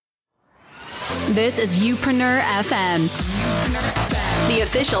This is Youpreneur FM, the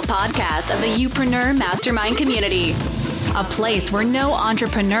official podcast of the Youpreneur Mastermind community. A place where no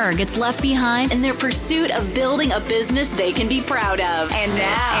entrepreneur gets left behind in their pursuit of building a business they can be proud of.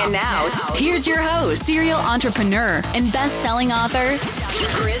 And now, here's your host, serial entrepreneur and best-selling author,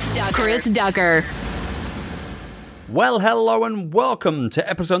 Chris Ducker. Well, hello and welcome to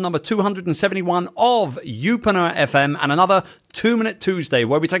episode number 271 of Youpreneur FM and another 2-Minute Tuesday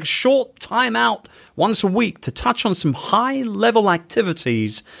where we take a short time out once a week to touch on some high-level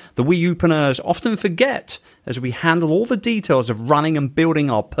activities that we Youpreneurs often forget as we handle all the details of running and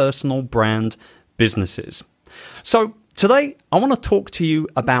building our personal brand businesses. So today I want to talk to you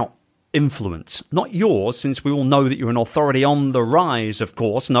about influence, not yours, since we all know that you're an authority on the rise, of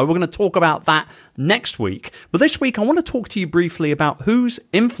course. No, we're going to talk about that next week. But this week, I want to talk to you briefly about who's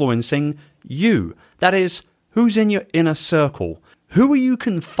influencing you. That is, who's in your inner circle. Who are you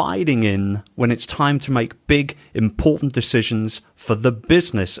confiding in when it's time to make big, important decisions for the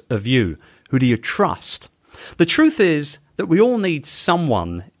business of you? Who do you trust? The truth is that we all need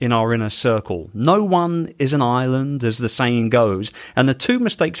someone in our inner circle. No one is an island, as the saying goes, and the two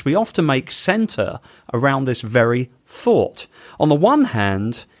mistakes we often make center around this very thought. On the one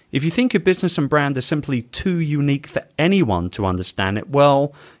hand, if you think your business and brand are simply too unique for anyone to understand it,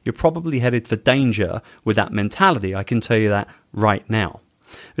 well, you're probably headed for danger with that mentality. I can tell you that right now.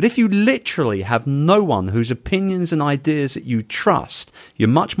 But if you literally have no one whose opinions and ideas that you trust, you're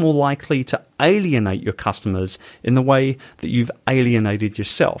much more likely to alienate your customers in the way that you've alienated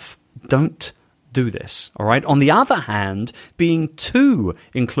yourself. Don't do this, all right? On the other hand, being too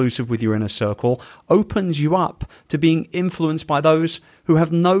inclusive with your inner circle opens you up to being influenced by those who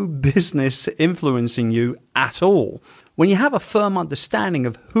have no business influencing you at all. When you have a firm understanding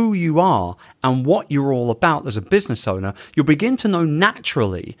of who you are and what you're all about as a business owner, you'll begin to know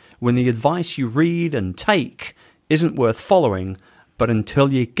naturally when the advice you read and take isn't worth following. But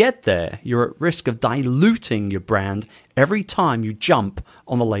until you get there, you're at risk of diluting your brand every time you jump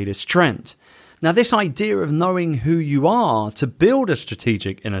on the latest trend. Now, this idea of knowing who you are to build a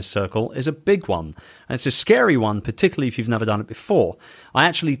strategic inner circle is a big one. And it's a scary one, particularly if you've never done it before. I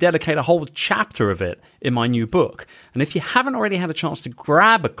actually dedicate a whole chapter of it in my new book. And if you haven't already had a chance to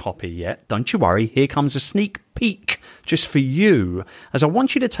grab a copy yet, don't you worry, here comes a sneak peek just for you, as I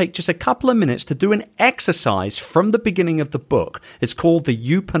want you to take just a couple of minutes to do an exercise from the beginning of the book. It's called the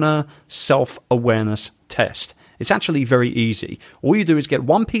Youpreneur Self-Awareness Test. It's actually very easy. All you do is get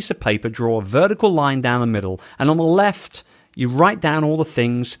one piece of paper, draw a vertical line down the middle, and on the left, you write down all the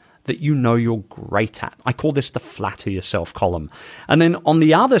things that you know you're great at. I call this the flatter yourself column. And then on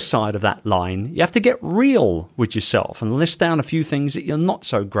the other side of that line, you have to get real with yourself and list down a few things that you're not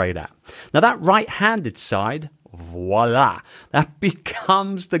so great at. Now that right-handed side, voila, that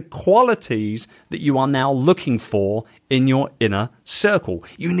becomes the qualities that you are now looking for in your inner circle.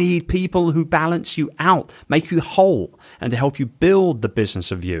 You need people who balance you out, make you whole, and to help you build the business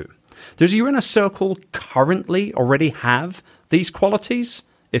of you. Does your inner circle currently already have these qualities?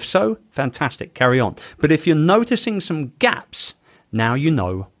 If so, fantastic, carry on. But if you're noticing some gaps, now you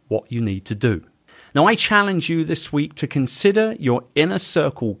know what you need to do. Now, I challenge you this week to consider your inner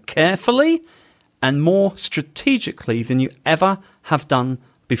circle carefully and more strategically than you ever have done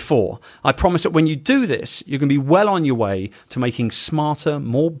before. I promise that when you do this, you're going to be well on your way to making smarter,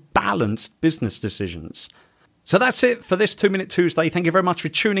 more balanced business decisions. So that's it for this 2-Minute Tuesday. Thank you very much for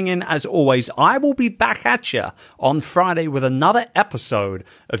tuning in. As always, I will be back at you on Friday with another episode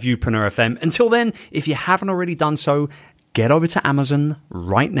of Youpreneur FM. Until then, if you haven't already done so, get over to Amazon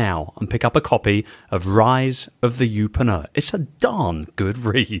right now and pick up a copy of Rise of the Youpreneur. It's a darn good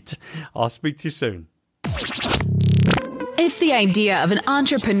read. I'll speak to you soon. It's the idea of an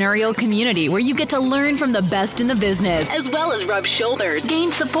entrepreneurial community where you get to learn from the best in the business, as well as rub shoulders,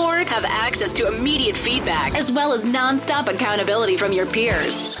 gain support, have access to immediate feedback, as well as nonstop accountability from your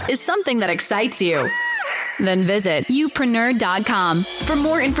peers, is something that excites you. Then visit youpreneur.com for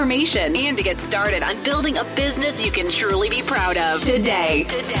more information and to get started on building a business you can truly be proud of today.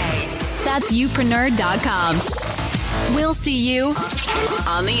 That's youpreneur.com. We'll see you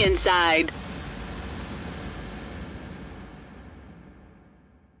on the inside.